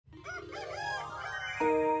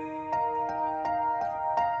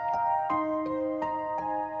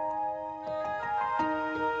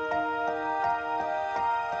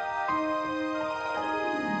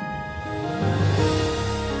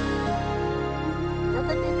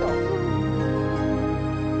Bakit ito?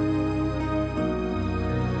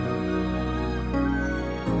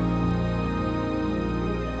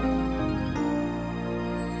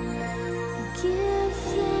 Give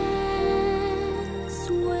thanks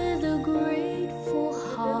with a grateful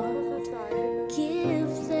heart. Give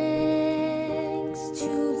thanks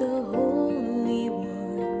to the Holy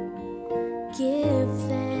One. Give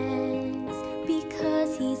thanks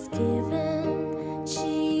because He's given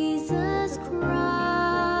Jesus Christ,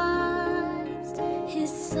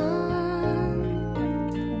 His Son.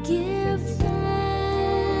 Give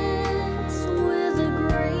thanks with a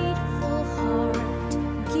grateful heart.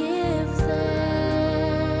 Give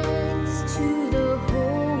thanks to the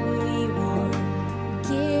Holy One.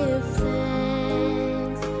 Give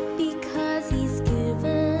thanks because He's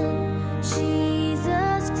given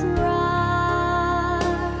Jesus Christ,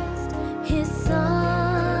 His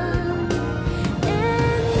Son.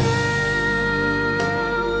 And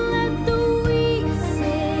now let the weak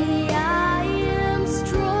say, I am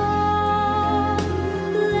strong.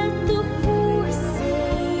 Let the poor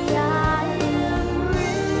say, I am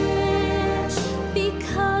rich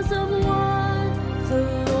because of what the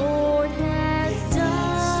Lord has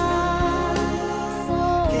done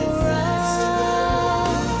for us.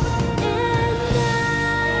 And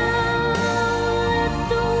now let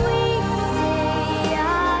the weak say,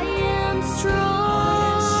 I am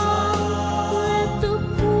strong. Let the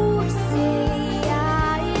poor say,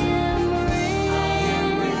 I am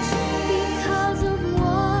rich because of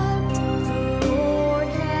what the Lord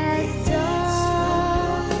has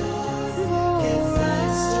done for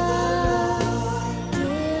us.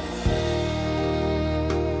 Give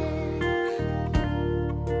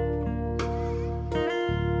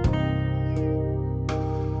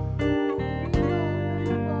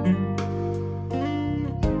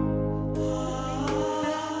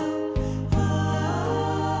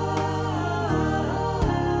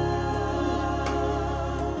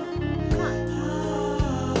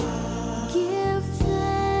Give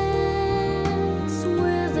thanks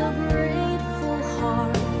with a grateful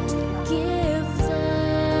heart. Give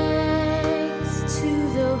thanks to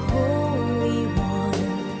the Holy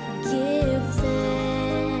One. Give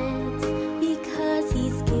thanks because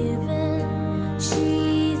He's given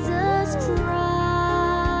Jesus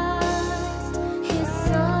Christ, His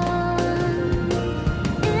Son.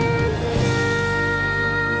 And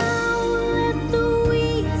now let the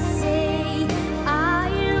weak say, I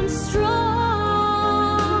am strong.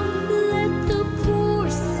 Let the poor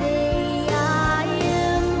say, I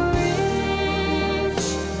am rich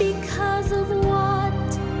because of what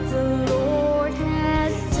the Lord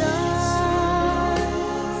has done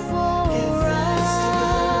for us.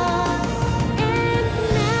 And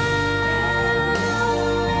now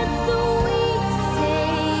let the weak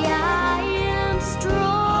say, I am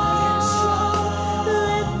strong.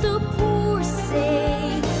 Let the poor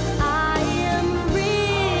say, I am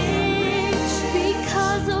rich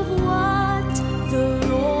because of what the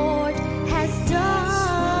Lord has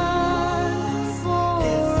done for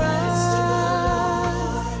us.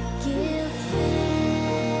 Give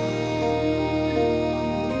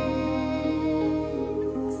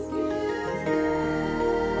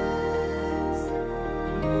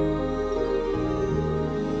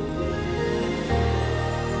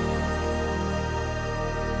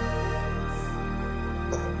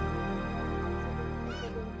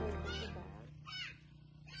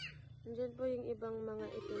Nandiyan po yung ibang mga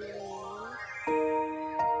itinanong.